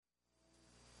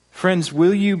Friends,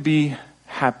 will you be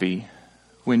happy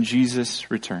when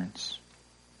Jesus returns?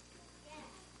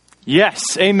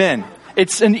 Yes, amen.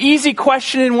 It's an easy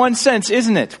question in one sense,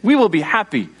 isn't it? We will be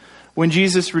happy when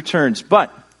Jesus returns.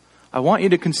 But I want you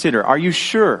to consider, are you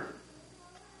sure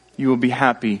you will be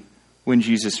happy when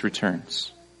Jesus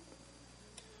returns?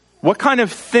 What kind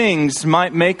of things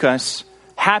might make us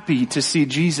happy to see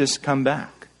Jesus come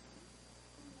back?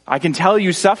 I can tell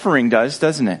you suffering does,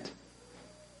 doesn't it?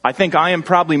 I think I am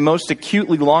probably most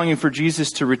acutely longing for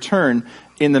Jesus to return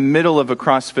in the middle of a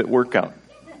CrossFit workout.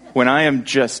 When I am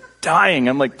just dying,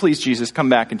 I'm like, please, Jesus, come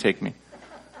back and take me.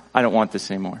 I don't want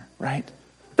this anymore, right?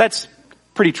 That's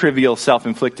pretty trivial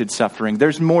self-inflicted suffering.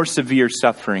 There's more severe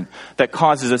suffering that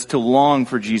causes us to long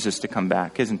for Jesus to come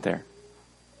back, isn't there?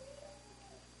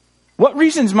 What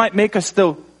reasons might make us,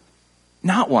 though,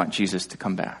 not want Jesus to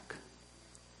come back?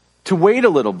 To wait a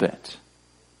little bit?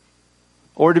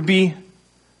 Or to be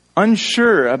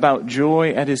unsure about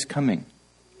joy at his coming?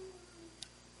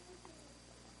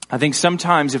 I think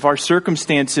sometimes if our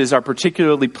circumstances are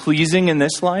particularly pleasing in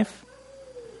this life,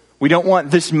 we don't want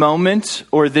this moment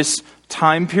or this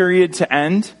time period to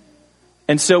end.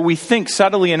 And so we think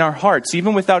subtly in our hearts,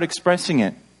 even without expressing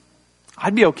it,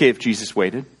 I'd be okay if Jesus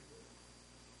waited.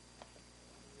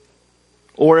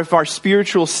 Or if our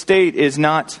spiritual state is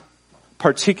not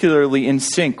particularly in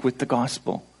sync with the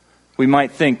gospel, we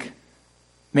might think,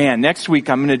 man, next week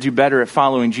I'm going to do better at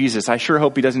following Jesus. I sure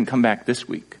hope he doesn't come back this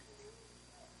week.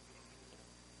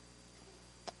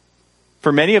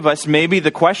 For many of us, maybe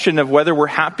the question of whether we're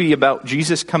happy about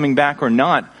Jesus coming back or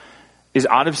not is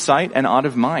out of sight and out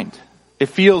of mind. It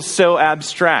feels so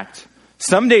abstract.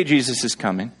 Someday Jesus is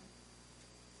coming.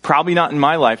 Probably not in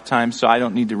my lifetime, so I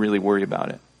don't need to really worry about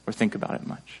it or think about it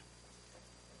much.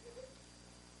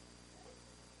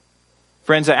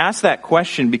 Friends, I ask that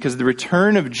question because the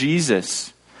return of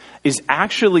Jesus is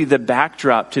actually the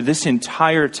backdrop to this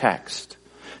entire text.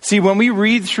 See, when we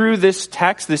read through this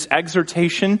text, this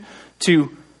exhortation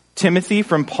to Timothy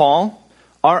from Paul,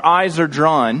 our eyes are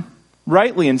drawn,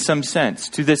 rightly in some sense,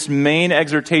 to this main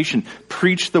exhortation,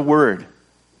 preach the word,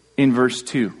 in verse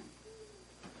 2.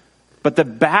 But the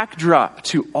backdrop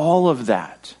to all of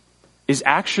that is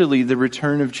actually the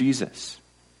return of Jesus.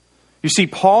 You see,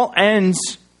 Paul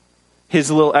ends his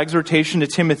little exhortation to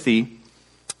Timothy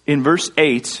in verse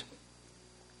 8,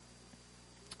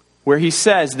 where he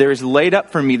says, there is laid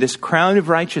up for me this crown of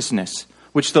righteousness,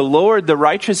 which the Lord, the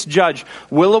righteous judge,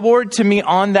 will award to me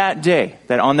on that day.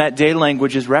 That on that day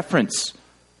language is reference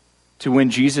to when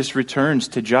Jesus returns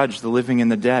to judge the living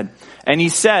and the dead. And he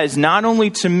says, not only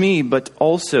to me, but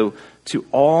also to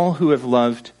all who have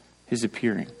loved his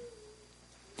appearing.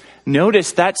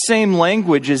 Notice that same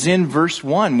language is in verse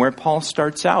 1, where Paul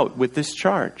starts out with this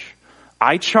charge.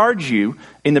 I charge you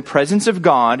in the presence of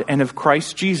God and of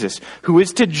Christ Jesus, who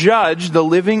is to judge the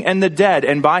living and the dead,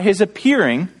 and by his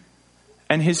appearing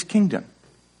and his kingdom.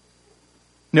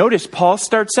 Notice Paul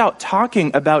starts out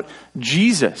talking about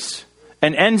Jesus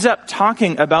and ends up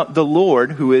talking about the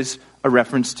Lord, who is a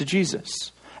reference to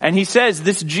Jesus. And he says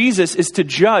this Jesus is to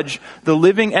judge the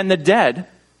living and the dead.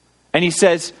 And he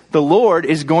says the Lord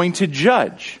is going to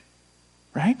judge,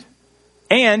 right?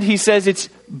 And he says it's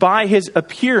by his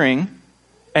appearing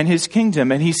and his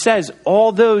kingdom. And he says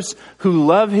all those who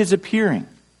love his appearing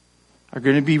are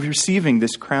going to be receiving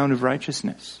this crown of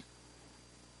righteousness.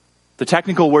 The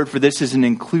technical word for this is an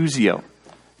inclusio.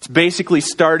 It's basically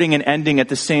starting and ending at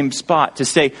the same spot to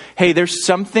say, hey, there's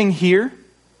something here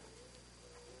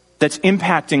that's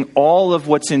impacting all of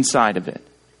what's inside of it.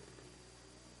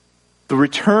 The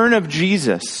return of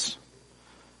Jesus,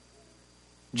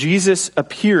 Jesus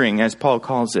appearing, as Paul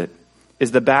calls it,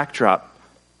 is the backdrop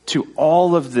to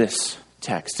all of this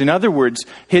text. In other words,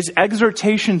 his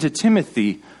exhortation to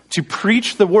Timothy to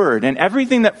preach the word and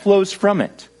everything that flows from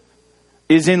it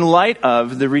is in light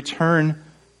of the return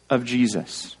of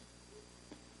Jesus.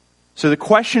 So the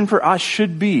question for us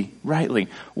should be, rightly,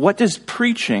 what does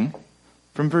preaching,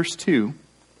 from verse 2,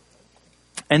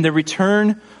 and the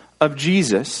return of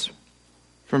Jesus,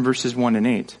 from verses 1 and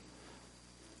 8,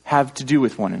 have to do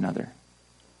with one another?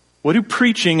 What do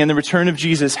preaching and the return of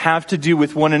Jesus have to do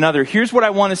with one another? Here's what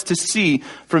I want us to see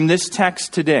from this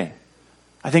text today.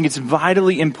 I think it's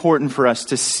vitally important for us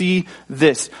to see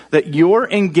this, that your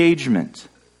engagement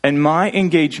and my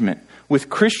engagement with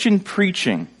Christian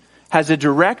preaching has a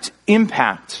direct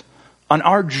impact on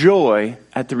our joy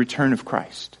at the return of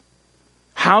Christ.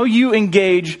 How you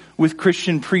engage with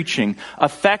Christian preaching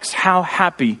affects how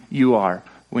happy you are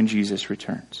when Jesus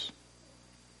returns.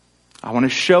 I want to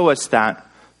show us that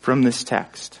from this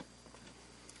text.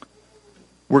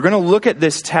 We're going to look at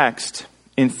this text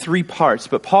in 3 parts,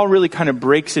 but Paul really kind of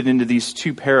breaks it into these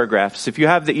 2 paragraphs. If you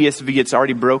have the ESV, it's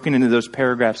already broken into those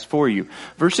paragraphs for you.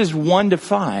 Verses 1 to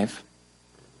 5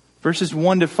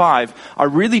 are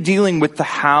really dealing with the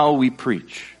how we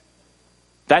preach.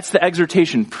 That's the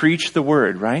exhortation. Preach the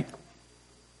word, right?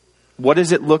 What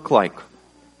does it look like?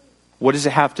 What does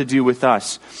it have to do with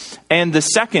us? And the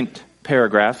second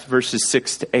paragraph, verses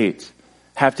 6 to 8,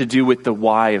 have to do with the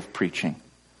why of preaching.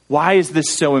 Why is this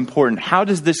so important? How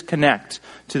does this connect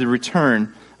to the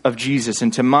return of Jesus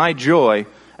and to my joy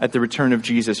at the return of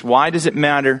Jesus? Why does it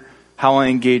matter how I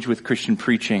engage with Christian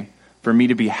preaching for me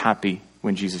to be happy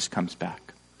when Jesus comes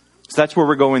back? So that's where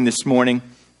we're going this morning.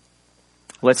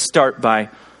 Let's start by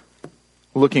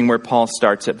looking where Paul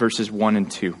starts at verses 1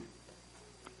 and 2.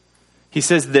 He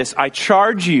says this, I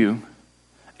charge you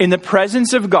in the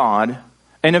presence of God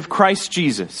and of Christ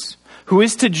Jesus, who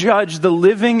is to judge the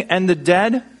living and the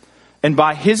dead, and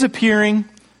by his appearing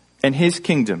and his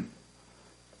kingdom,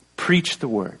 preach the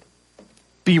word.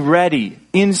 Be ready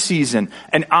in season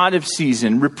and out of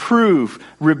season. Reprove,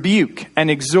 rebuke,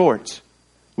 and exhort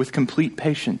with complete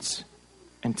patience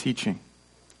and teaching.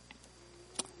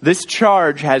 This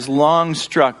charge has long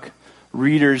struck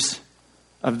readers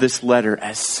of this letter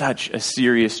as such a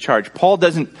serious charge. Paul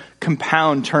doesn't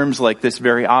compound terms like this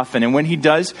very often. And when he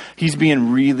does, he's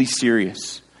being really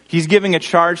serious. He's giving a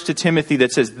charge to Timothy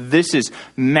that says this is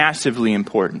massively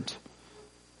important.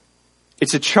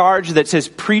 It's a charge that says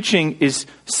preaching is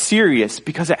serious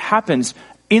because it happens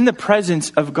in the presence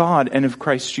of God and of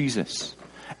Christ Jesus.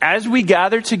 As we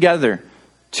gather together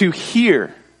to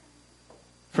hear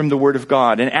from the Word of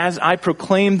God, and as I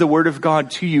proclaim the Word of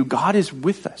God to you, God is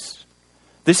with us.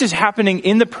 This is happening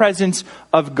in the presence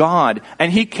of God,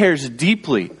 and He cares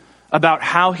deeply about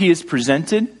how He is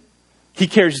presented. He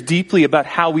cares deeply about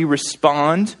how we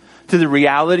respond to the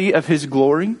reality of His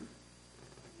glory.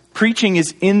 Preaching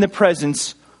is in the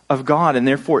presence of God, and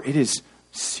therefore it is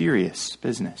serious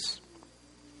business.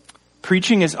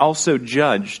 Preaching is also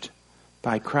judged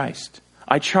by Christ.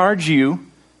 I charge you,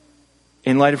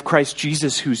 in light of Christ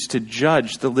Jesus, who's to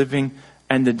judge the living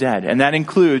and the dead. And that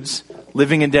includes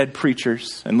living and dead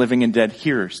preachers and living and dead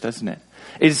hearers, doesn't it?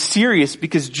 It is serious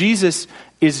because Jesus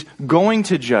is going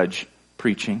to judge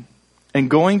preaching and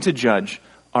going to judge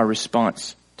our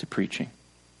response to preaching.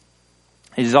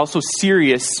 It is also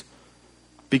serious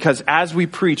because as we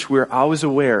preach, we're always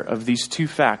aware of these 2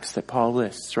 facts that Paul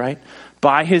lists, right?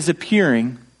 By his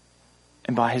appearing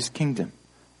and by his kingdom.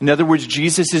 In other words,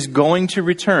 Jesus is going to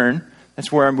return.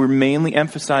 That's where we're mainly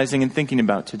emphasizing and thinking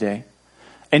about today.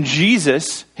 And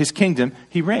Jesus, his kingdom,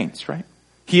 he reigns, right?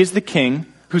 He is the king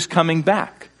who's coming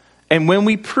back. And when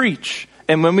we preach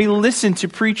and when we listen to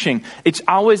preaching, it's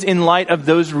always in light of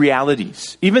those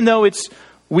realities. Even though it's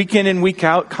week in and week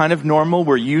out, kind of normal,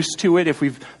 we're used to it if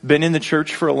we've been in the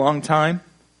church for a long time.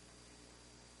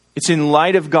 It's in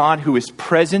light of God who is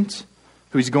present,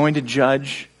 who is going to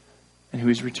judge, and who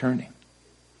is returning.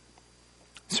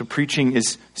 So preaching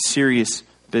is serious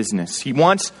business. He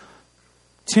wants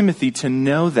Timothy to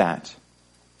know that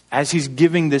as he's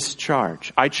giving this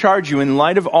charge. I charge you, in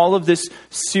light of all of this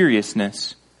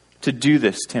seriousness, to do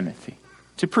this, Timothy,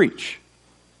 to preach.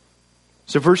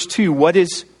 So verse 2, what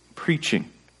is preaching?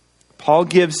 Paul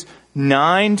gives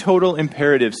 9 total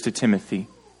imperatives to Timothy.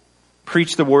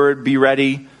 Preach the word, be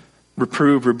ready,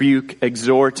 reprove, rebuke,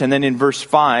 exhort. And then in verse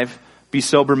 5, be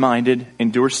sober-minded,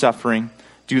 endure suffering,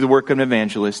 do the work of an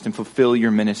evangelist, and fulfill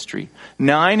your ministry.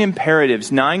 9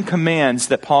 imperatives, 9 commands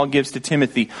that Paul gives to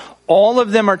Timothy. All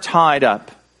of them are tied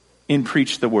up in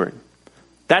preach the word.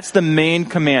 That's the main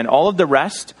command. All of the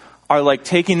rest are like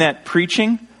taking that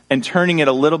preaching and turning it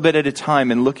a little bit at a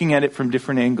time and looking at it from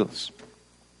different angles.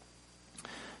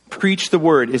 Preach the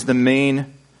word is the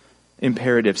main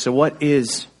imperative. So what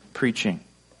is preaching?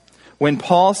 When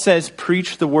Paul says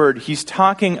preach the word, he's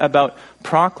talking about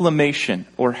proclamation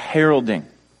or heralding.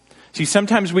 See,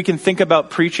 sometimes we can think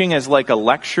about preaching as like a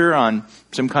lecture on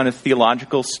some kind of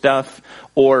theological stuff,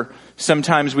 or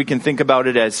sometimes we can think about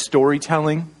it as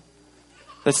storytelling.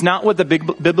 That's not what the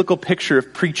biblical picture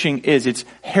of preaching is. It's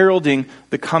heralding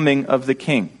the coming of the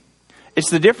king. It's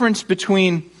the difference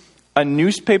between a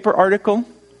newspaper article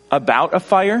about a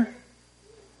fire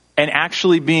and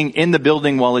actually being in the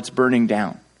building while it's burning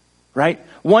down, right?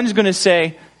 One's going to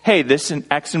say, hey, this and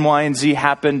X and Y and Z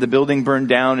happened, the building burned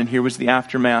down, and here was the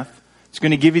aftermath. It's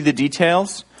going to give you the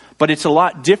details, but it's a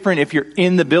lot different if you're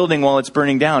in the building while it's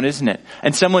burning down, isn't it?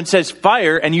 And someone says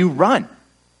fire and you run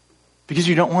because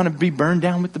you don't want to be burned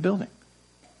down with the building.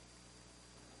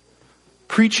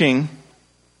 Preaching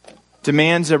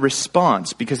demands a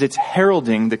response because it's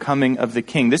heralding the coming of the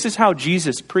king. This is how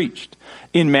Jesus preached.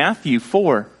 In Matthew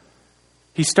 4,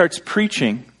 he starts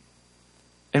preaching.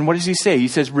 And what does he say? He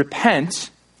says,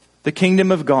 repent, the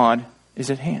kingdom of God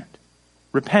is at hand.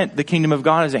 Repent, the kingdom of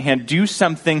God is at hand. Do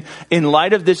something in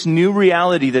light of this new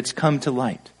reality that's come to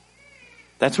light.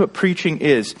 That's what preaching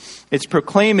is. It's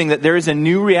proclaiming that there is a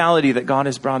new reality that God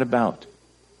has brought about.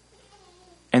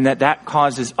 And that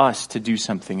causes us to do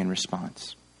something in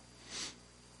response.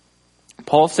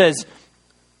 Paul says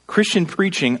Christian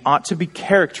preaching ought to be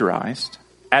characterized,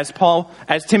 as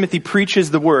Timothy preaches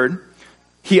the word,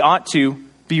 he ought to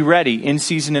be ready in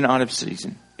season and out of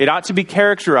season. It ought to be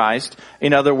characterized,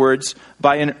 in other words,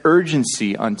 by an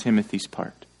urgency on Timothy's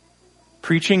part.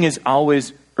 Preaching is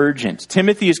always urgent.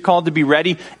 Timothy is called to be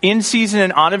ready in season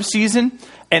and out of season,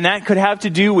 and that could have to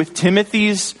do with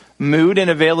Timothy's mood and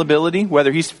availability,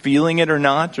 whether he's feeling it or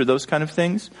not, or those kind of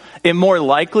things. It more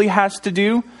likely has to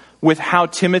do with how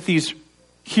Timothy's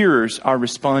hearers are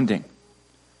responding.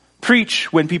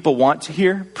 Preach when people want to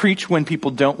hear. Preach when people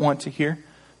don't want to hear.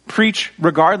 Preach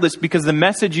regardless, because the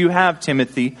message you have,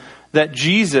 Timothy, that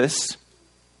Jesus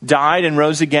died and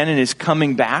rose again and is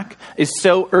coming back is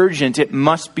so urgent it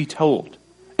must be told.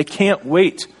 It can't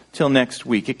wait till next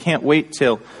week. It can't wait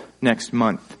till next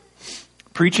month.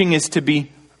 Preaching is to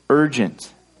be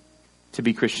urgent, to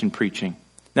be Christian preaching.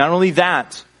 Not only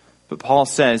that, but Paul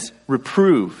says,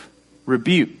 reprove,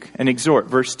 rebuke, and exhort.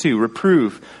 Verse 2,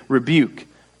 reprove, rebuke,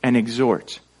 and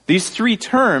exhort. These three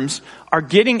terms are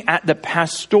getting at the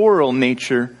pastoral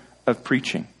nature of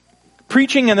preaching.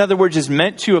 Preaching, in other words, is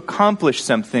meant to accomplish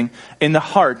something in the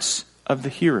hearts of the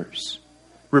hearers.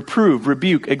 Reprove,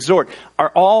 rebuke, exhort are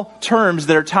all terms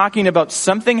that are talking about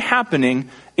something happening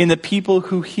in the people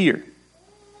who hear.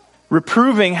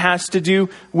 Reproving has to do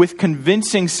with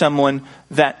convincing someone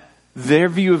that their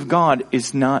view of God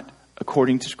is not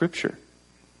according to Scripture.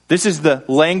 This is the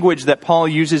language that Paul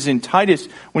uses in Titus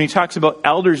when he talks about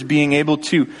elders being able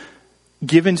to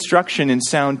give instruction in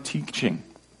sound teaching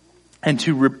and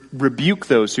to rebuke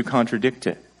those who contradict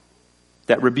it.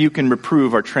 That rebuke and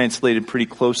reprove are translated pretty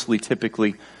closely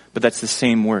typically, but that's the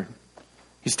same word.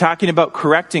 He's talking about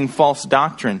correcting false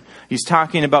doctrine. He's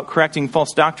talking about correcting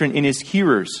false doctrine in his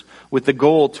hearers with the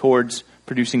goal towards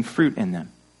producing fruit in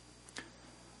them.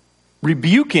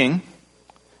 Rebuking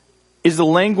is the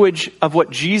language of what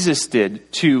Jesus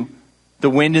did to the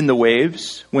wind and the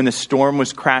waves when the storm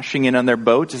was crashing in on their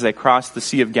boat as they crossed the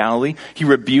Sea of Galilee. He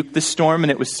rebuked the storm and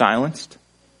it was silenced.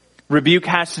 Rebuke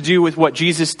has to do with what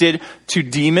Jesus did to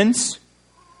demons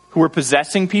who were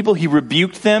possessing people. He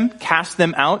rebuked them, cast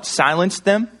them out, silenced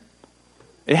them.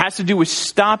 It has to do with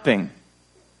stopping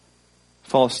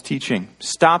false teaching,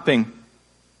 stopping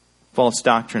false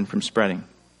doctrine from spreading.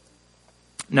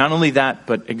 Not only that,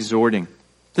 but exhorting.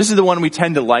 This is the one we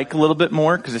tend to like a little bit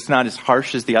more because it's not as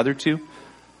harsh as the other two.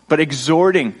 But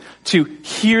exhorting to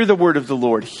hear the word of the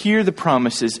Lord, hear the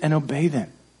promises, and obey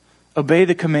them. Obey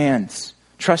the commands.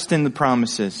 Trust in the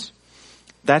promises.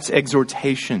 That's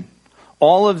exhortation.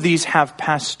 All of these have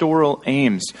pastoral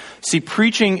aims. See,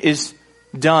 preaching is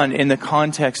done in the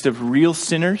context of real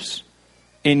sinners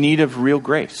in need of real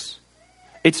grace.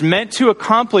 It's meant to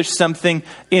accomplish something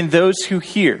in those who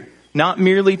hear, not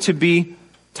merely to be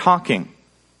talking,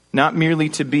 not merely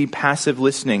to be passive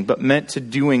listening, but meant to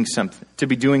doing something, to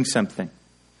be doing something.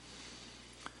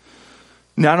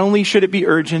 Not only should it be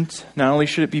urgent, not only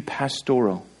should it be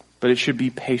pastoral, but it should be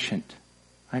patient.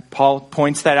 Right? Paul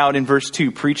points that out in verse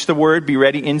 2. Preach the word, be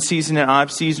ready in season and out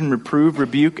of season, reprove,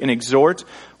 rebuke, and exhort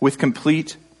with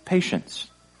complete patience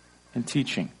and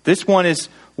teaching. This one is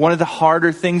one of the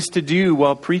harder things to do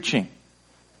while preaching.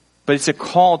 But it's a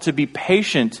call to be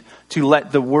patient, to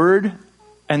let the word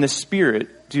and the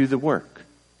Spirit do the work.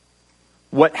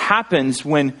 What happens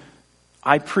when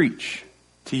I preach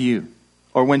to you,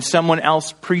 or when someone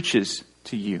else preaches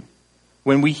to you?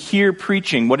 When we hear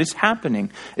preaching, what is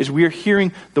happening is we are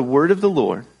hearing the word of the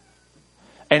Lord.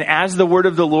 And as the word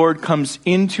of the Lord comes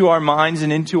into our minds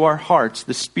and into our hearts,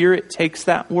 the Spirit takes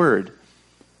that word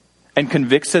and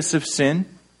convicts us of sin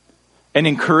and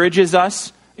encourages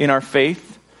us in our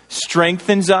faith,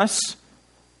 strengthens us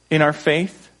in our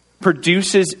faith,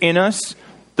 produces in us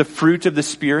the fruit of the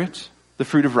Spirit, the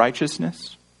fruit of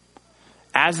righteousness.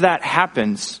 As that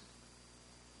happens,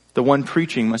 the one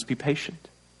preaching must be patient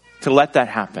to let that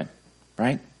happen,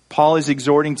 right? Paul is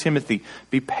exhorting Timothy,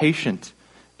 be patient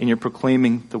in your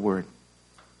proclaiming the word.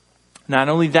 Not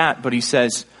only that, but he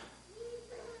says,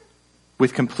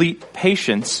 with complete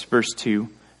patience, verse 2,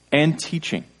 and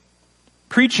teaching.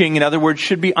 Preaching, in other words,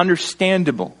 should be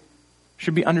understandable.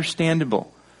 Should be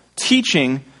understandable.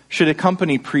 Teaching should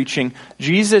accompany preaching.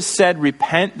 Jesus said,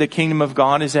 repent, the kingdom of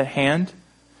God is at hand.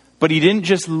 But he didn't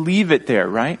just leave it there,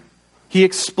 right? He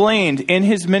explained in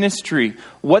his ministry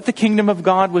what the kingdom of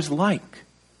God was like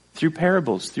through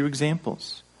parables, through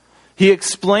examples. He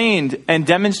explained and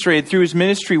demonstrated through his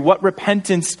ministry what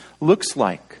repentance looks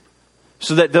like,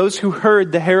 so that those who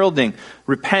heard the heralding,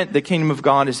 repent, the kingdom of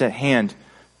God is at hand,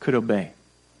 could obey.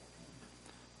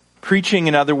 Preaching,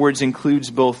 in other words, includes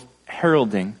both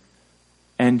heralding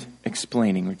and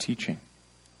explaining or teaching.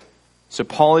 So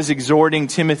Paul is exhorting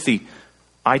Timothy,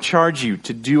 I charge you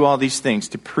to do all these things,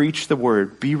 to preach the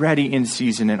word, be ready in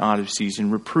season and out of season,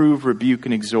 reprove, rebuke,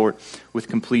 and exhort with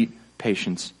complete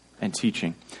patience and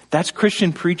teaching. That's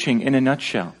Christian preaching in a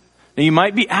nutshell. Now you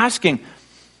might be asking,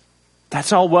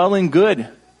 that's all well and good,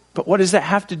 but what does that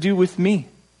have to do with me?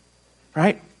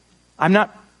 Right? I'm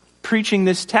not preaching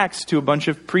this text to a bunch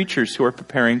of preachers who are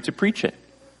preparing to preach it.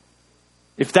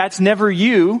 If that's never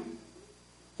you,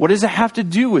 what does it have to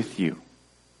do with you?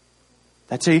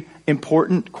 That's an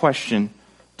important question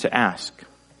to ask.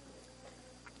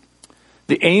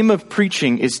 The aim of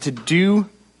preaching is to do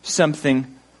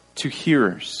something to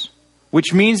hearers,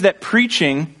 which means that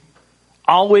preaching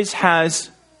always has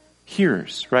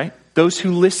hearers, right? Those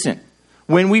who listen.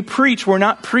 When we preach, we're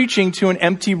not preaching to an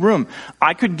empty room.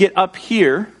 I could get up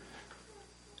here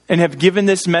and have given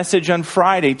this message on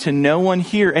Friday to no one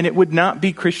here, and it would not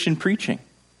be Christian preaching.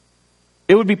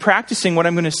 It would be practicing what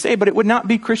I'm going to say, but it would not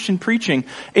be Christian preaching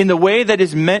in the way that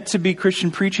is meant to be Christian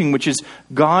preaching, which is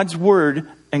God's word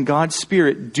and God's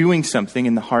Spirit doing something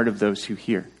in the heart of those who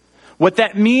hear. What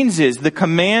that means is the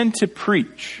command to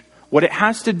preach, what it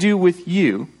has to do with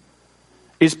you,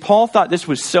 is Paul thought this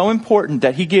was so important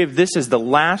that he gave this as the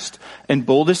last and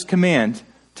boldest command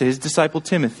to his disciple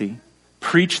Timothy.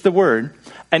 Preach the word.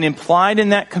 And implied in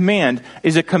that command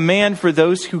is a command for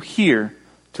those who hear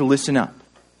to listen up.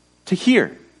 To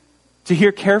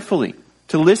hear carefully,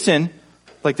 to listen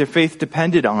like their faith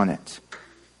depended on it.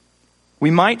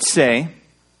 We might say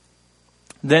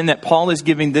then that Paul is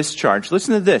giving this charge.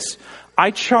 Listen to this.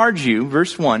 I charge you,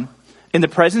 verse 1, in the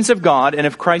presence of God and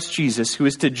of Christ Jesus, who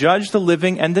is to judge the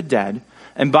living and the dead,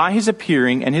 and by his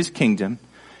appearing and his kingdom,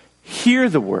 hear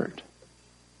the word.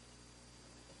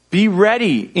 Be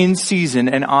ready in season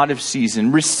and out of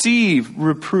season. Receive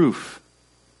reproof.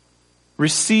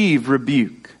 Receive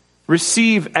rebuke.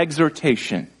 Receive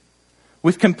exhortation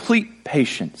with complete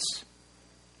patience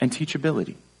and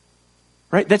teachability.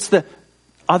 Right? That's the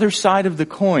other side of the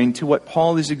coin to what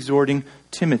Paul is exhorting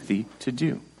Timothy to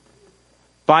do.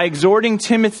 By exhorting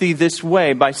Timothy this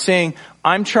way, by saying,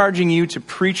 I'm charging you to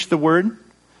preach the word,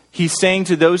 he's saying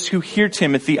to those who hear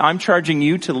Timothy, I'm charging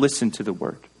you to listen to the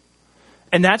word.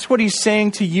 And that's what he's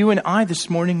saying to you and I this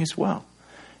morning as well.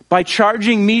 By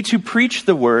charging me to preach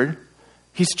the word,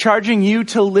 he's charging you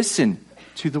to listen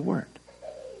to the word.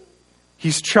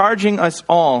 He's charging us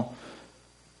all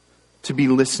to be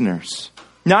listeners.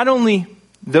 Not only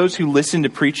those who listen to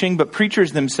preaching, but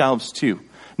preachers themselves too.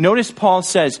 Notice Paul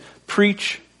says,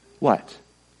 preach what?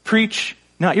 Preach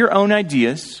not your own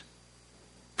ideas.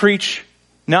 Preach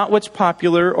not what's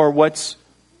popular or what's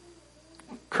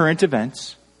current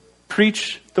events.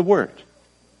 Preach the word.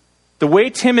 The way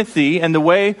Timothy and the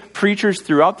way preachers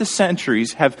throughout the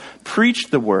centuries have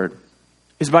preached the word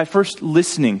is by first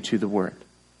listening to the word.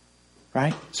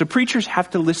 Right? So preachers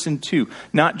have to listen too,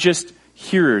 not just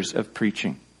hearers of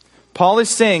preaching. Paul is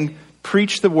saying,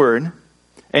 preach the word.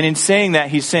 And in saying that,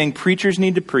 he's saying preachers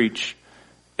need to preach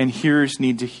and hearers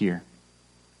need to hear.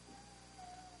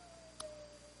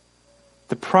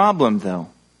 The problem, though,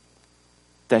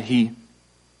 that he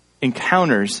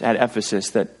encounters at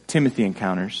Ephesus, that Timothy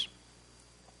encounters,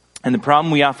 and the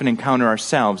problem we often encounter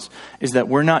ourselves, is that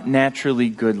we're not naturally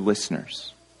good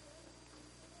listeners.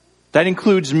 That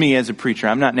includes me as a preacher.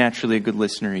 I'm not naturally a good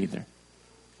listener either.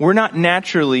 We're not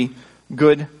naturally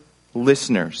good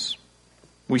listeners.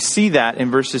 We see that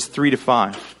in verses 3 to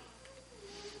 5.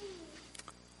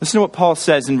 Listen to what Paul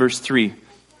says in verse 3.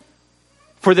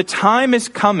 For the time is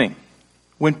coming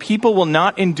when people will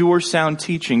not endure sound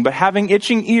teaching, but having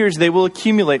itching ears, they will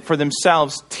accumulate for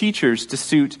themselves teachers to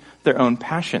suit their own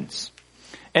passions,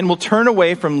 and will turn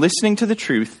away from listening to the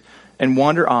truth and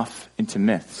wander off into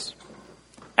myths.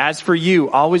 As for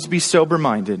you, always be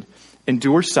sober-minded,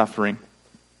 endure suffering,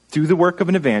 do the work of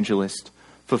an evangelist,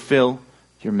 fulfill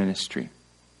your ministry.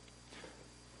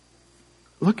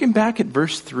 Looking back at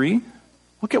verse 3,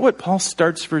 look at what Paul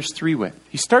starts verse 3 with.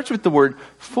 He starts with the word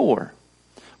for,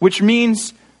 which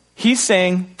means he's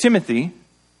saying, Timothy,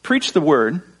 preach the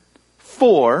word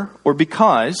for or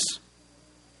because,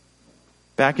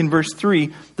 back in verse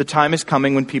 3, the time is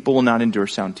coming when people will not endure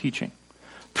sound teaching.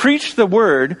 Preach the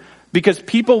word because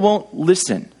people won't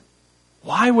listen.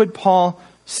 Why would Paul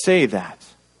say that?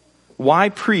 Why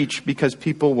preach because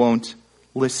people won't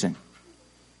listen?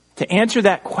 To answer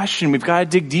that question, we've got to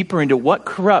dig deeper into what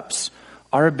corrupts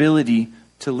our ability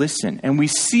to listen. And we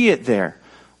see it there.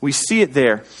 We see it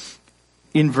there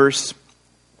in verse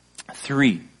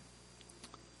 3.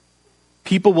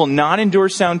 People will not endure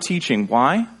sound teaching.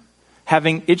 Why?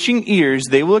 Having itching ears,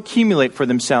 they will accumulate for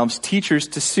themselves teachers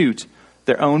to suit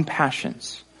their own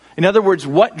passions. In other words,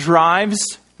 what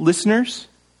drives listeners?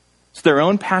 It's their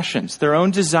own passions, their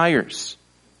own desires.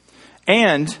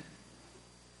 And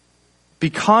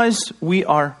because we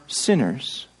are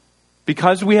sinners,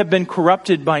 because we have been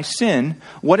corrupted by sin,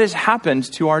 what has happened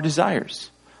to our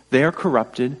desires? They are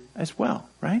corrupted as well,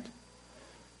 right?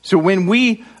 So when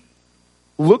we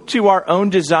look to our own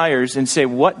desires and say,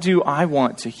 what do I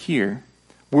want to hear?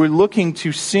 We're looking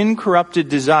to sin-corrupted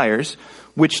desires,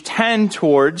 which tend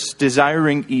towards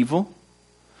desiring evil,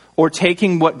 or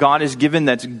taking what God has given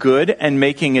that's good and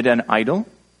making it an idol,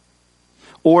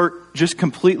 or just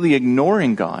completely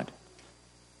ignoring God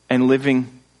and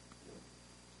living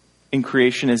in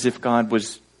creation as if God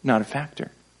was not a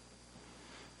factor.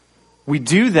 We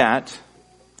do that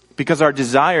because our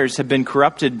desires have been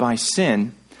corrupted by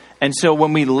sin. And so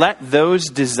when we let those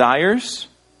desires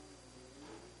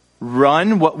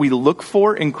run what we look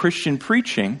for in Christian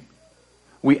preaching,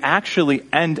 we actually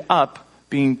end up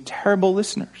being terrible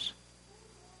listeners.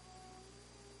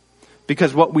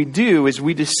 Because what we do is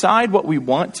we decide what we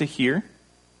want to hear,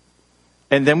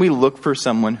 and then we look for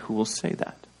someone who will say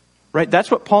that. Right?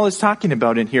 That's what Paul is talking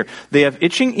about in here. They have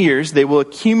itching ears. They will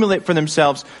accumulate for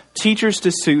themselves teachers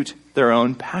to suit their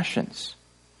own passions.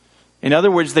 In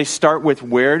other words, they start with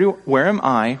where am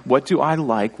I? What do I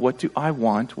like? What do I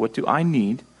want? What do I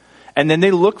need? And then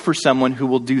they look for someone who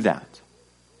will do that.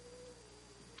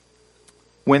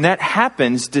 When that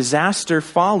happens, disaster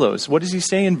follows. What does he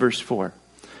say in verse 4?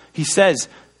 He says,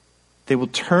 they will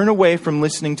turn away from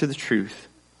listening to the truth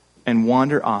and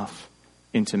wander off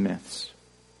into myths.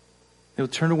 They'll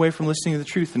turn away from listening to the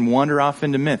truth and wander off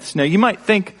into myths. Now, you might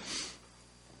think,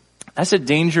 that's a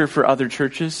danger for other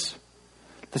churches.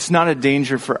 That's not a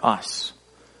danger for us.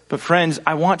 But friends,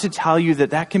 I want to tell you that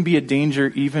that can be a danger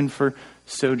even for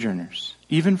sojourners,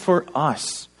 even for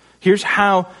us. Here's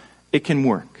how it can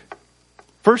work.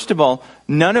 First of all,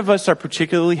 none of us are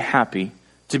particularly happy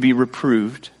to be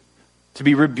reproved, to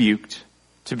be rebuked,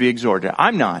 to be exhorted.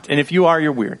 I'm not. And if you are,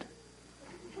 you're weird.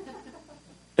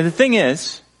 And the thing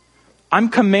is, I'm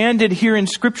commanded here in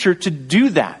Scripture to do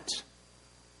that.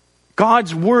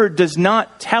 God's word does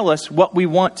not tell us what we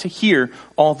want to hear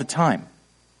all the time.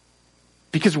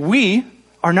 Because we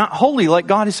are not holy like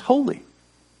God is holy.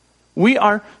 We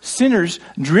are sinners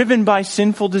driven by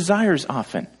sinful desires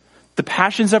often. The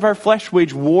passions of our flesh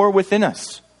wage war within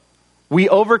us. We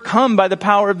overcome by the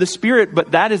power of the Spirit,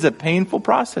 but that is a painful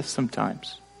process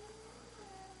sometimes.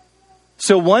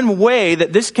 So one way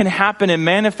that this can happen and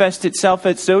manifest itself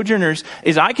as sojourners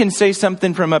is I can say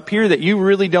something from up here that you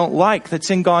really don't like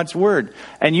that's in God's word.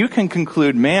 And you can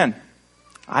conclude, man,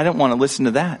 I don't want to listen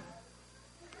to that.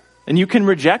 And you can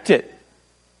reject it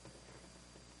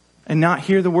and not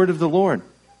hear the word of the Lord.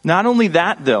 Not only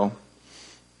that, though,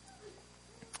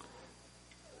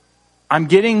 I'm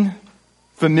getting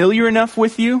familiar enough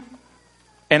with you,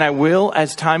 and I will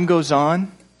as time goes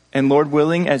on, and Lord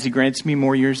willing, as he grants me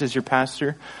more years as your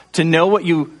pastor, to know what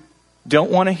you don't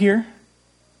want to hear.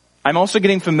 I'm also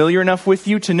getting familiar enough with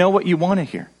you to know what you want to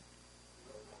hear.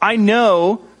 I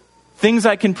know things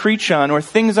I can preach on or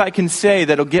things I can say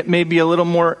that'll get maybe a little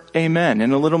more amen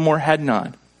and a little more head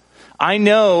nod. I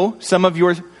know some of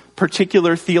your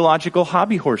particular theological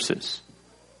hobby horses.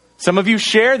 Some of you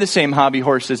share the same hobby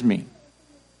horse as me.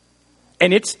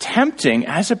 And it's tempting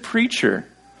as a preacher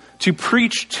to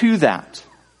preach to that.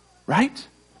 Right?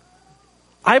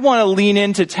 I want to lean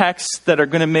into texts that are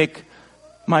going to make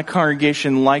my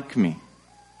congregation like me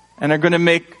and are going to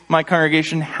make my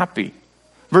congregation happy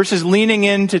versus leaning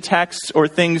into texts or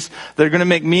things that are going to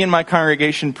make me and my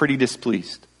congregation pretty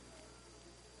displeased.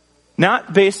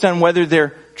 Not based on whether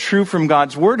they're true from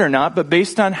God's word or not, but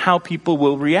based on how people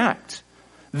will react.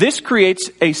 This creates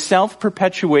a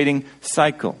self-perpetuating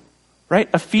cycle, right?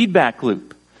 A feedback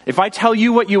loop. If I tell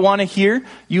you what you want to hear,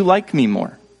 you like me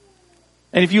more.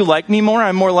 And if you like me more,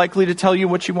 I'm more likely to tell you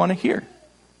what you want to hear.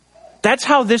 That's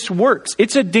how this works.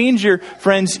 It's a danger,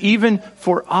 friends, even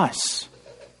for us.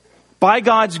 By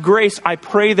God's grace, I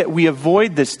pray that we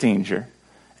avoid this danger.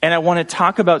 And I want to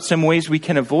talk about some ways we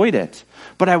can avoid it.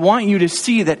 But I want you to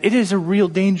see that it is a real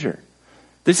danger.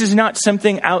 This is not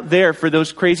something out there for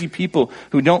those crazy people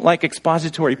who don't like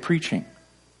expository preaching.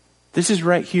 This is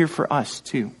right here for us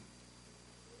too.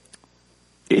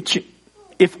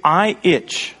 If I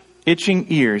itching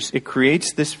ears, it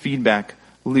creates this feedback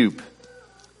loop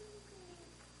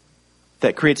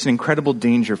that creates an incredible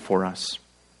danger for us.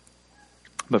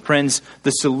 But friends,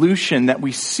 the solution that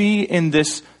we see in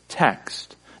this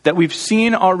text, that we've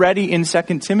seen already in 2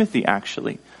 Timothy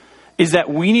actually, is that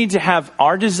we need to have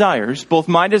our desires, both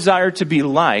my desire to be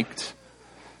liked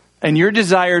and your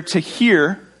desire to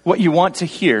hear what you want to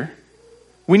hear.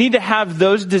 We need to have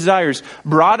those desires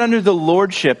brought under the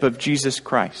lordship of Jesus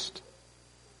Christ.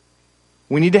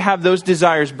 We need to have those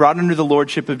desires brought under the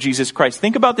lordship of Jesus Christ.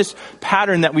 Think about this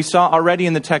pattern that we saw already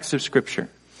in the text of Scripture.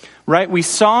 Right? We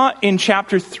saw in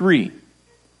chapter 3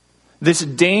 this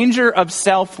danger of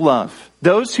self-love.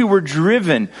 Those who were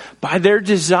driven by their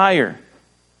desire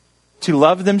to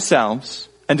love themselves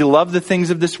and to love the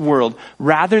things of this world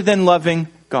rather than loving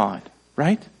God.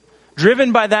 Right?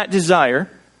 Driven by that desire,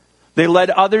 they led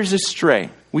others astray.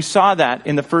 We saw that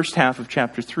in the first half of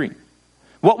chapter 3.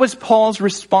 What was Paul's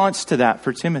response to that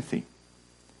for Timothy?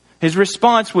 His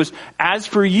response was, as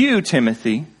for you,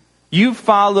 Timothy, you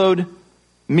followed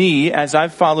me as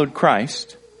I've followed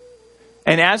Christ.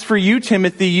 And as for you,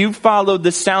 Timothy, you've followed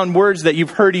the sound words that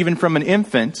you've heard even from an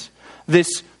infant.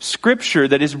 This scripture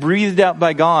that is breathed out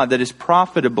by God, that is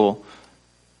profitable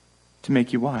to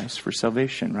make you wise for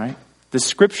salvation, right? The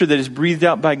scripture that is breathed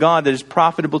out by God, that is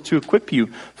profitable to equip you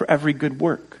for every good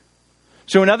work.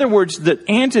 So in other words, the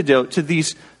antidote to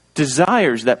these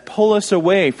desires that pull us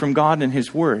away from God and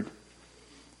His Word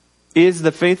is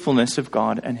the faithfulness of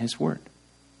God and His Word.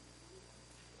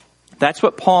 That's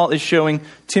what Paul is showing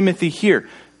Timothy here.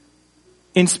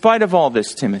 In spite of all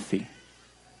this, Timothy,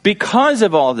 because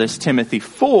of all this, Timothy,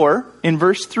 for, in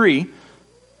verse 3,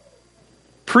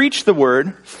 preach the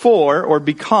word for or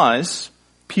because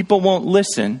people won't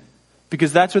listen,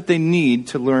 because that's what they need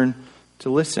to learn to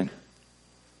listen.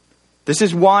 This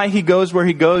is why he goes where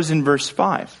he goes in verse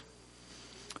 5.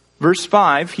 Verse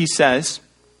 5, he says,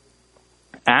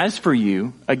 as for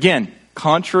you, again,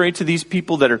 contrary to these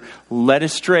people that are led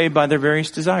astray by their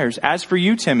various desires. As for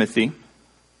you, Timothy,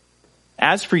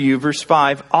 as for you, verse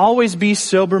 5, always be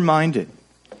sober-minded,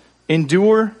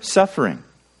 endure suffering,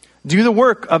 do the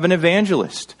work of an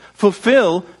evangelist,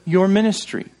 fulfill your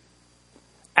ministry.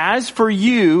 As for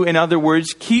you, in other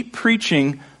words, keep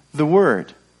preaching the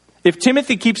word. If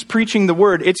Timothy keeps preaching the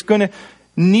word, it's going to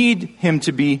need him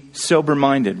to be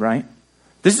sober-minded, right?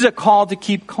 This is a call to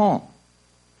keep calm.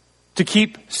 To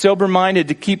keep sober-minded,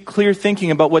 to keep clear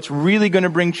thinking about what's really going to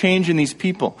bring change in these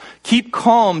people. Keep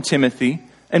calm, Timothy,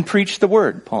 and preach the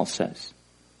word, Paul says.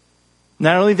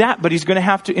 Not only that, but he's going to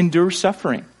have to endure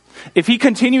suffering. If he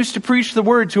continues to preach the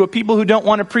word to a people who don't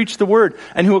want to preach the word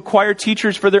and who acquire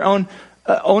teachers for their own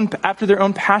after their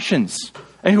own passions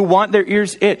and who want their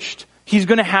ears itched, he's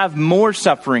going to have more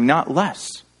suffering, not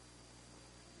less.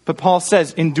 But Paul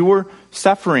says, endure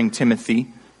suffering, Timothy,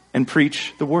 and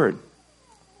preach the word.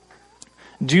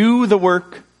 Do the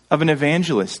work of an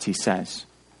evangelist, he says.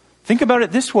 Think about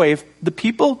it this way. If the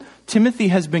people Timothy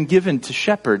has been given to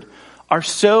shepherd are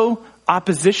so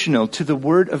oppositional to the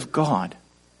word of God,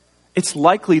 it's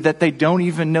likely that they don't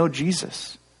even know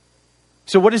Jesus.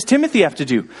 So what does Timothy have to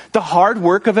do? The hard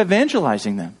work of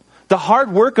evangelizing them. The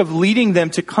hard work of leading them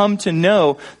to come to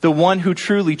know the one who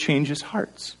truly changes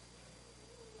hearts.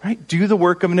 Right? Do the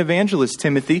work of an evangelist,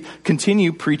 Timothy.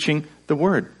 Continue preaching the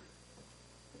word.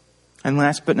 And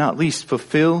last but not least,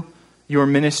 fulfill your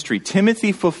ministry.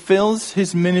 Timothy fulfills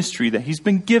his ministry that he's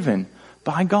been given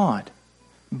by God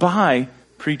by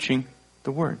preaching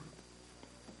the word.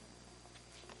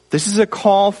 This is a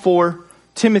call for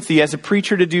Timothy as a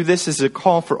preacher to do this. This is a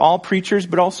call for all preachers,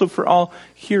 but also for all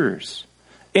hearers.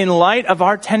 In light of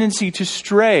our tendency to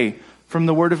stray from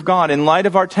the word of God, in light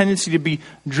of our tendency to be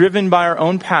driven by our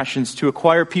own passions, to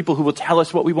acquire people who will tell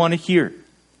us what we want to hear,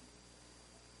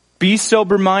 be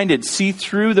sober-minded, see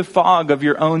through the fog of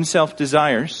your own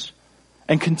self-desires,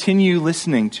 and continue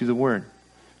listening to the word.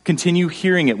 Continue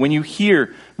hearing it. When you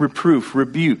hear reproof,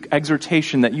 rebuke,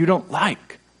 exhortation that you don't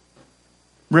like,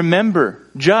 remember,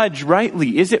 judge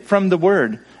rightly. Is it from the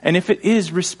word? And if it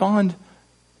is, respond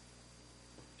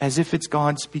as if it's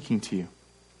God speaking to you.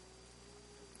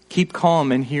 Keep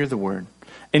calm and hear the word.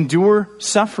 Endure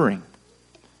suffering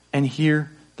and hear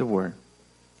the word.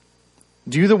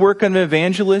 Do the work of an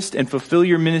evangelist and fulfill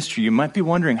your ministry. You might be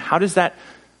wondering, what does that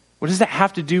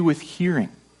have to do with hearing?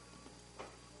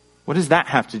 What does that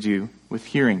have to do with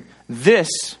hearing? This,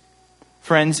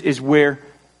 friends, is where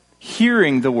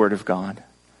hearing the word of God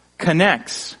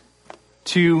connects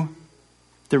to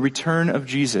the return of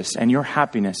Jesus and your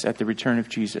happiness at the return of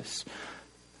Jesus.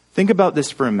 Think about this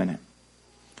for a minute.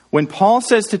 When Paul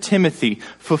says to Timothy,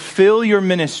 fulfill your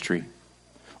ministry,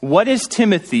 what is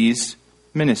Timothy's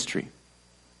ministry?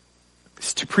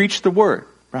 It's to preach the word,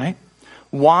 right?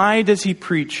 Why does he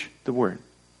preach the word.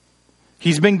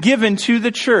 He's been given to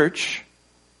the church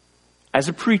as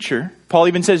a preacher. Paul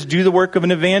even says, do the work of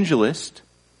an evangelist.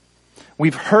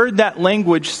 We've heard that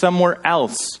language somewhere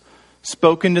else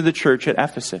spoken to the church at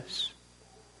Ephesus.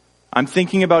 I'm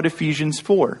thinking about Ephesians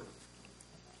 4.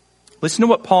 Listen to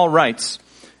what Paul writes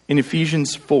in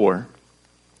Ephesians 4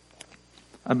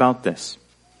 about this.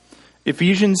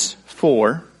 Ephesians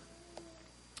 4,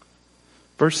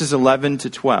 verses 11 to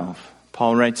 12.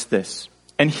 Paul writes this.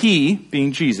 And he,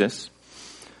 being Jesus,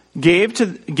 gave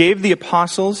the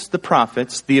apostles, the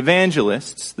prophets, the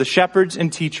evangelists, the shepherds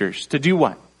and teachers to do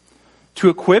what? To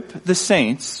equip the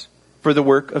saints for the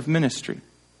work of ministry,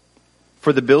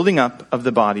 for the building up of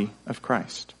the body of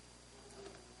Christ.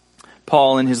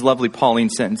 Paul, in his lovely Pauline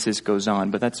sentences, goes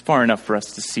on, but that's far enough for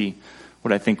us to see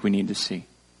what I think we need to see,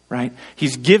 right?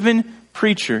 He's given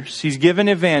preachers, he's given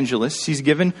evangelists, he's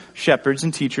given shepherds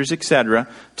and teachers, etc.,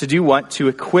 to do what? To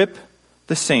equip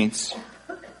the saints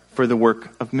for the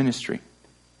work of ministry.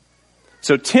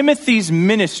 So Timothy's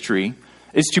ministry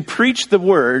is to preach the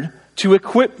word to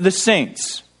equip the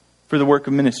saints for the work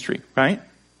of ministry, right?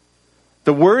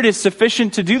 The word is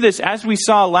sufficient to do this, as we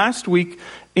saw last week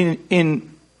in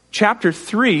chapter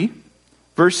 3,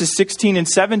 verses 16 and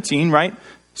 17, right?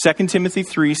 2 Timothy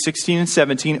 3, 16 and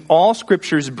 17, all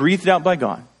scripture is breathed out by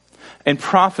God and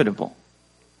profitable.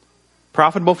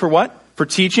 Profitable for what? For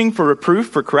teaching, for reproof,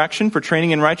 for correction, for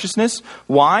training in righteousness.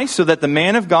 Why? So that the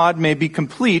man of God may be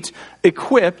complete,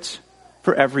 equipped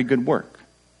for every good work.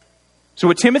 So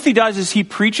what Timothy does is he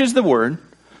preaches the word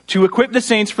to equip the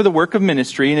saints for the work of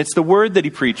ministry, and it's the word that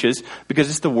he preaches because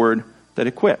it's the word that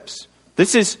equips.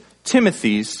 This is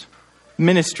Timothy's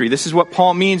ministry. This is what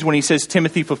Paul means when he says,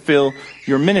 Timothy, fulfill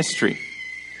your ministry.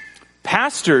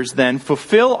 Pastors then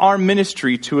fulfill our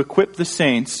ministry to equip the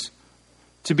saints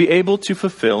to be able to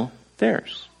fulfill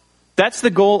theirs. That's the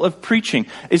goal of preaching,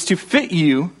 is to fit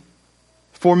you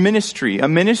for ministry. A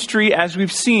ministry, as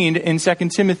we've seen in 2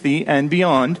 Timothy and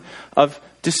beyond, of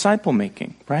disciple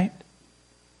making, right?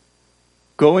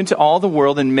 Go into all the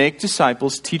world and make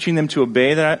disciples, teaching them to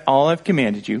obey all I've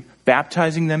commanded you,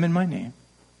 baptizing them in my name.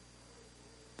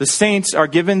 The saints are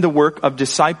given the work of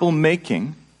disciple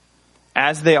making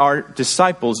as they are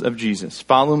disciples of Jesus.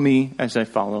 Follow me as I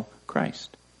follow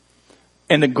Christ.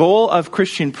 And the goal of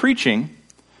Christian preaching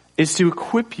is to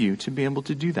equip you to be able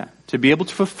to do that, to be able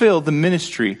to fulfill the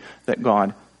ministry that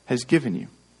God has given you.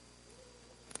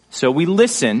 So we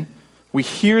listen, we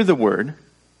hear the word.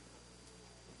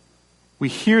 We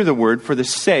hear the word for the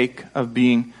sake of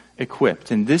being equipped.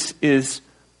 And this is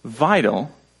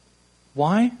vital.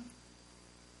 Why?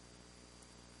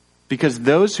 Because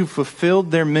those who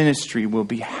fulfilled their ministry will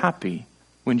be happy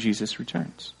when Jesus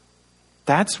returns.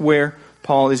 That's where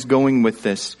Paul is going with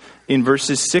this in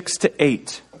verses 6 to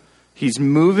 8. He's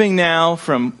moving now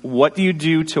from what do you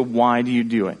do to why do you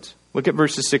do it. Look at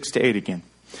verses 6 to 8 again.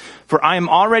 For I am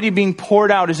already being poured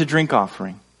out as a drink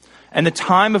offering, and the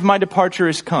time of my departure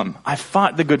has come. I've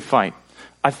fought the good fight.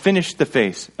 I've finished the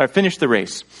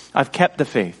race. I've kept the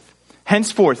faith.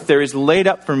 Henceforth there is laid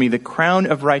up for me the crown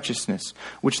of righteousness,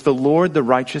 which the Lord, the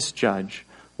righteous judge,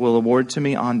 will award to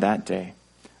me on that day.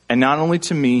 And not only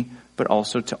to me, but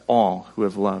also to all who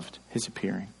have loved his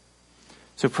appearing.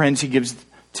 So friends, he gives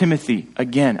Timothy,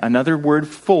 again, another word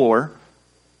for,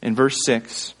 in verse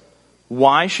 6.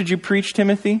 Why should you preach,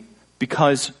 Timothy?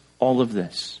 Because all of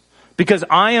this. Because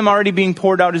I am already being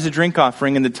poured out as a drink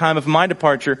offering, and the time of my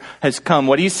departure has come.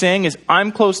 What he's saying is,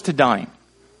 I'm close to dying.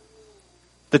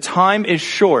 The time is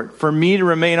short for me to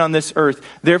remain on this earth.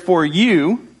 Therefore,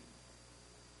 you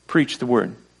preach the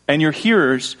word, and your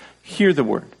hearers hear the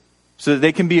word, so that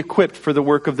they can be equipped for the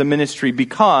work of the ministry,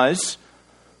 because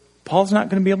Paul's not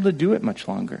going to be able to do it much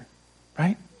longer,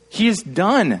 right? He is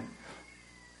done.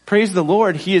 Praise the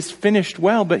Lord, he is finished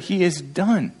well, but he is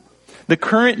done. The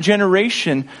current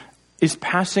generation is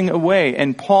passing away,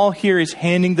 and Paul here is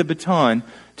handing the baton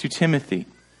to Timothy.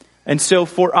 And so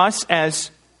for us,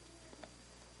 as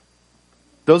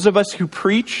those of us who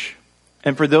preach,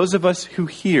 and for those of us who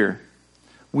hear,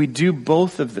 we do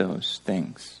both of those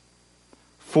things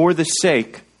for the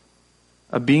sake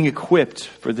of being equipped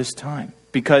for this time,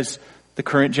 because the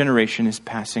current generation is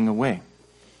passing away.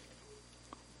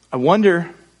 I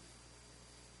wonder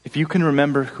if you can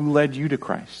remember who led you to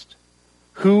Christ.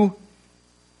 Who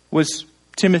was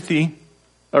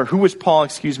Paul,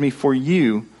 for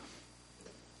you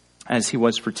as he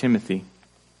was for Timothy?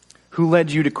 Who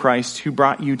led you to Christ? Who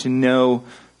brought you to know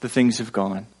the things of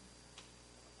God?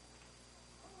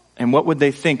 And what would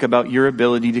they think about your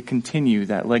ability to continue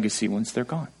that legacy once they're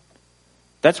gone?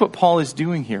 That's what Paul is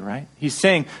doing here, right? He's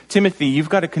saying, Timothy, you've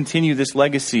got to continue this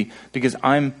legacy because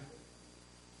I'm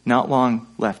not long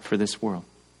left for this world.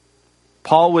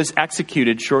 Paul was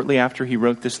executed shortly after he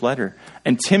wrote this letter,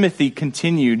 and Timothy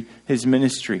continued his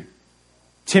ministry.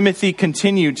 Timothy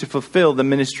continued to fulfill the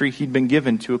ministry he'd been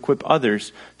given to equip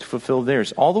others to fulfill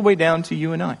theirs, all the way down to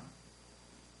you and I.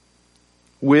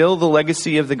 Will the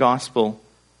legacy of the gospel,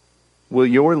 will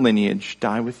your lineage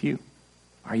die with you?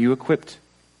 Are you equipped?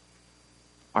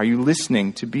 Are you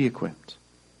listening to be equipped?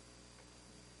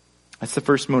 That's the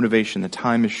first motivation. The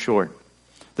time is short.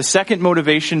 The second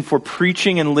motivation for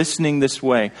preaching and listening this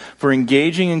way, for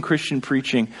engaging in Christian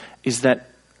preaching, is that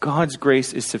God's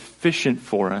grace is sufficient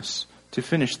for us to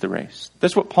finish the race.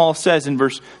 That's what Paul says in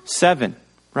verse 7,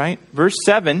 right? Verse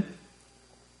 7,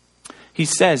 he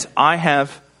says, I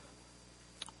have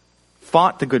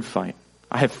fought the good fight.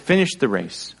 I have finished the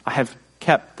race. I have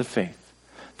kept the faith.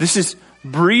 This is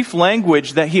brief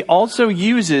language that he also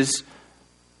uses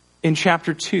in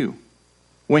chapter 2.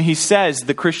 When he says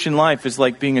the Christian life is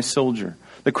like being a soldier.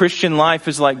 The Christian life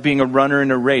is like being a runner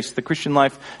in a race. The Christian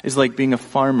life is like being a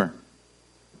farmer.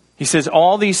 He says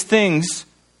all these things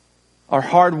are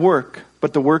hard work,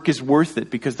 but the work is worth it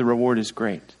because the reward is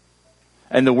great.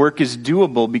 And the work is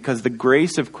doable because the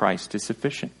grace of Christ is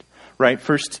sufficient. Right?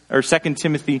 2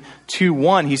 Timothy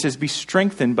 2:1, he says, be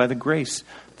strengthened by the grace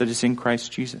that is in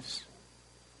Christ Jesus.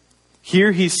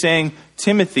 Here he's saying,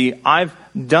 Timothy, I've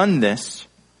done this.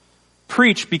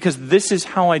 Preach, because this is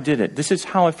how I did it. This is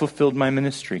how I fulfilled my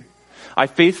ministry. I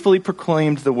faithfully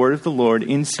proclaimed the word of the Lord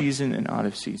in season and out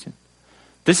of season.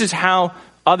 This is how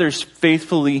others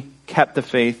faithfully kept the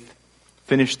faith,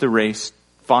 finished the race,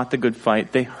 fought the good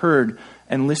fight. They heard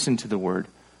and listened to the word.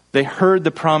 They heard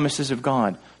the promises of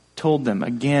God, told them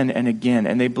again and again,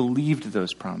 and they believed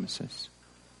those promises.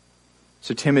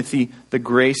 So Timothy, the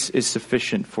grace is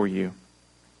sufficient for you.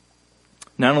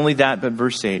 Not only that, but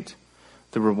verse 8.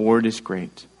 The reward is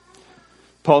great.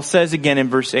 Paul says again in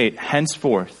verse 8,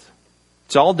 henceforth,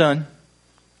 it's all done.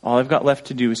 All I've got left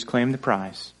to do is claim the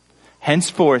prize.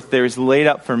 Henceforth, there is laid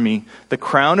up for me the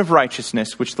crown of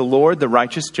righteousness, which the Lord, the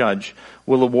righteous judge,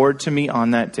 will award to me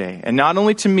on that day. And not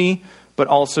only to me, but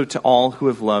also to all who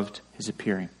have loved his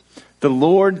appearing. The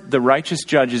Lord, the righteous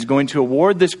judge, is going to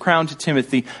award this crown to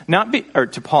Timothy, not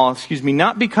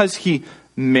because he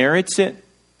merits it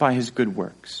by his good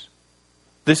works.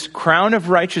 This crown of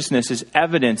righteousness is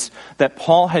evidence that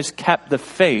Paul has kept the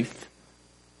faith,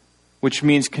 which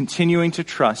means continuing to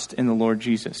trust in the Lord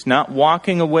Jesus, not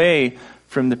walking away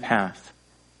from the path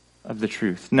of the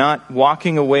truth, not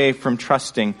walking away from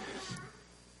trusting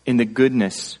in the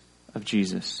goodness of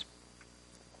Jesus.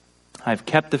 I've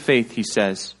kept the faith, he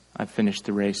says. I've finished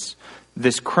the race.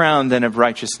 This crown then of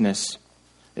righteousness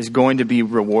is going to be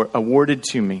awarded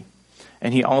to me.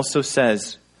 And he also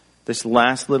says, this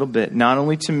last little bit, not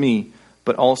only to me,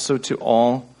 but also to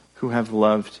all who have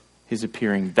loved his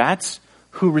appearing. That's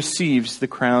who receives the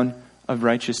crown of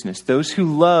righteousness. Those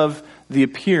who love the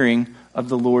appearing of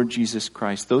the Lord Jesus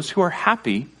Christ. Those who are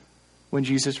happy when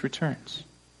Jesus returns.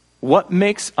 What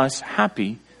makes us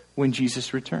happy when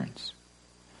Jesus returns?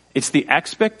 It's the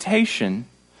expectation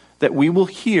that we will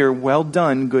hear, well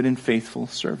done, good and faithful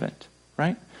servant.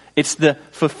 Right? It's the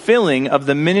fulfilling of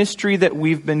the ministry that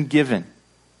we've been given.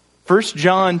 1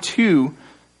 John 2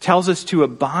 tells us to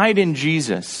abide in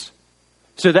Jesus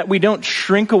so that we don't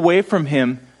shrink away from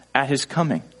him at his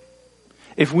coming.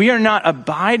 If we are not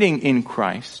abiding in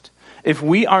Christ, if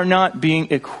we are not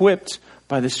being equipped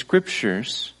by the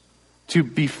scriptures to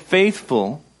be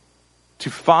faithful,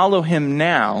 to follow him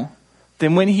now,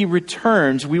 then when he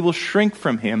returns, we will shrink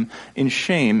from him in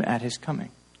shame at his coming.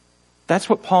 That's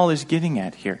what Paul is getting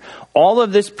at here. All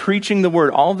of this preaching the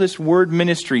word, all of this word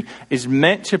ministry is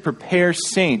meant to prepare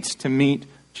saints to meet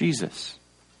Jesus.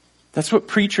 That's what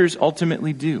preachers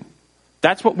ultimately do.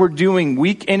 That's what we're doing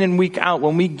week in and week out.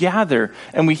 When we gather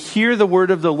and we hear the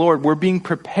word of the Lord, we're being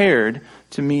prepared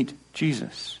to meet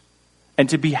Jesus and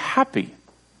to be happy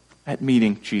at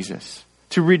meeting Jesus,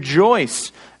 to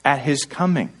rejoice at his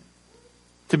coming,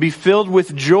 to be filled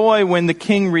with joy when the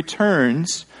King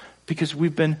returns because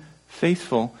we've been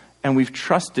faithful and we've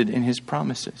trusted in his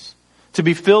promises. To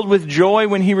be filled with joy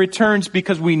when he returns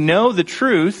because we know the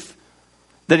truth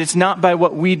that it's not by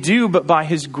what we do but by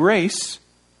his grace.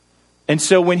 And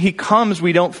so when he comes,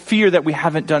 we don't fear that we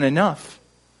haven't done enough.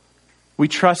 We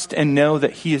trust and know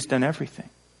that he has done everything.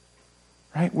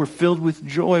 Right? We're filled with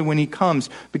joy when he comes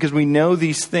because we know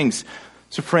these things.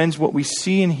 So friends, what we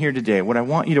see in here today, what I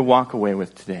want you to walk away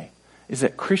with today, is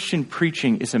that Christian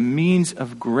preaching is a means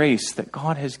of grace that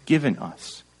God has given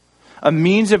us. A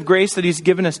means of grace that he's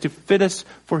given us to fit us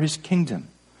for his kingdom,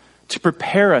 to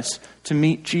prepare us to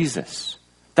meet Jesus.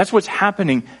 That's what's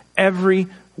happening every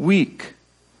week.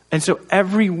 And so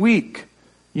every week,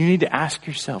 you need to ask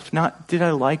yourself, not did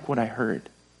I like what I heard,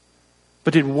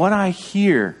 but did what I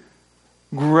hear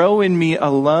grow in me a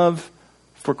love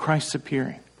for Christ's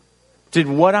appearing? Did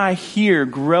what I hear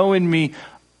grow in me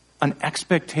an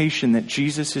expectation that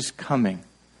Jesus is coming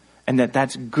and that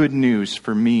that's good news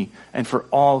for me and for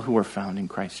all who are found in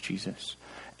Christ Jesus?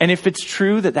 And if it's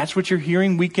true that that's what you're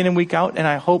hearing week in and week out, and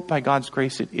I hope by God's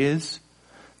grace it is,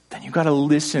 then you've got to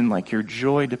listen like your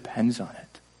joy depends on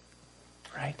it,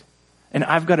 right? And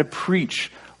I've got to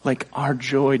preach like our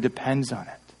joy depends on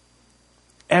it.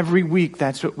 Every week,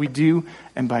 that's what we do.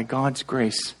 And by God's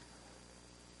grace,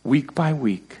 week by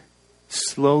week,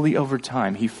 slowly over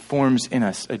time, he forms in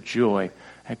us a joy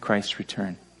at Christ's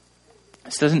return.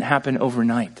 This doesn't happen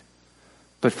overnight.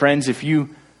 But friends, if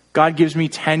God gives me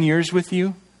 10 years with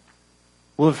you,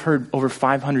 we'll have heard over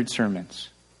 500 sermons.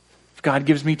 If God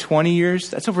gives me 20 years,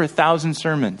 that's over 1,000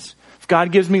 sermons. If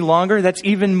God gives me longer, that's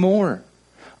even more.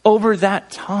 Over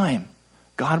that time,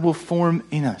 God will form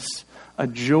in us a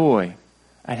joy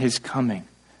at his coming.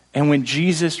 And when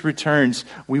Jesus returns,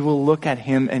 we will look at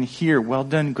him and hear, well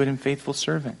done, good and faithful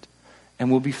servant. And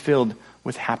we'll be filled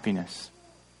with happiness.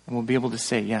 And we'll be able to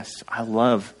say, yes, I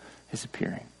love his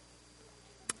appearing.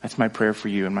 That's my prayer for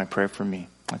you and my prayer for me.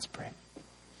 Let's pray.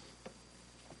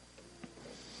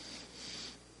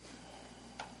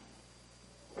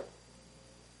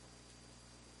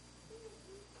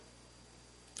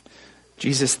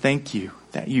 Jesus, thank you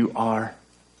that you are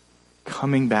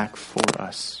coming back for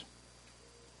us.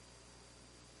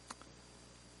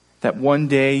 That one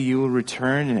day you will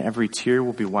return and every tear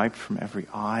will be wiped from every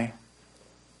eye.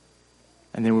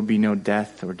 And there will be no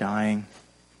death or dying.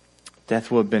 Death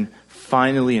will have been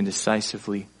finally and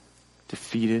decisively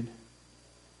defeated.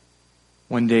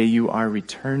 One day you are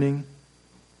returning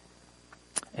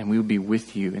and we will be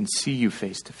with you and see you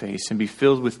face to face and be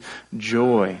filled with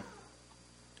joy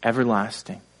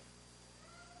everlasting.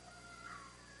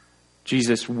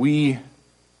 Jesus, we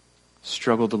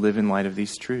struggle to live in light of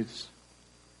these truths.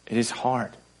 It is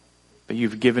hard, but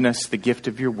you've given us the gift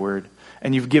of your word,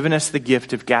 and you've given us the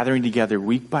gift of gathering together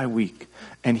week by week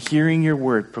and hearing your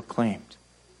word proclaimed.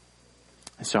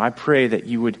 And so I pray that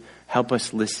you would help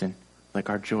us listen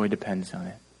like our joy depends on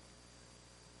it.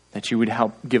 That you would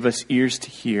help give us ears to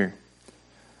hear,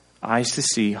 eyes to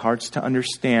see, hearts to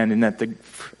understand, and that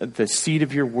the seed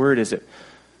of your word as it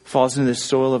falls into the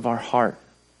soil of our heart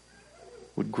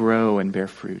would grow and bear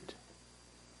fruit.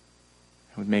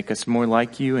 It would make us more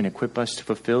like you and equip us to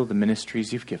fulfill the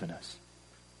ministries you've given us.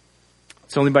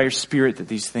 It's only by your Spirit that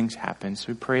these things happen. So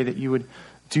we pray that you would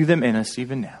do them in us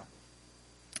even now.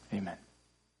 Amen.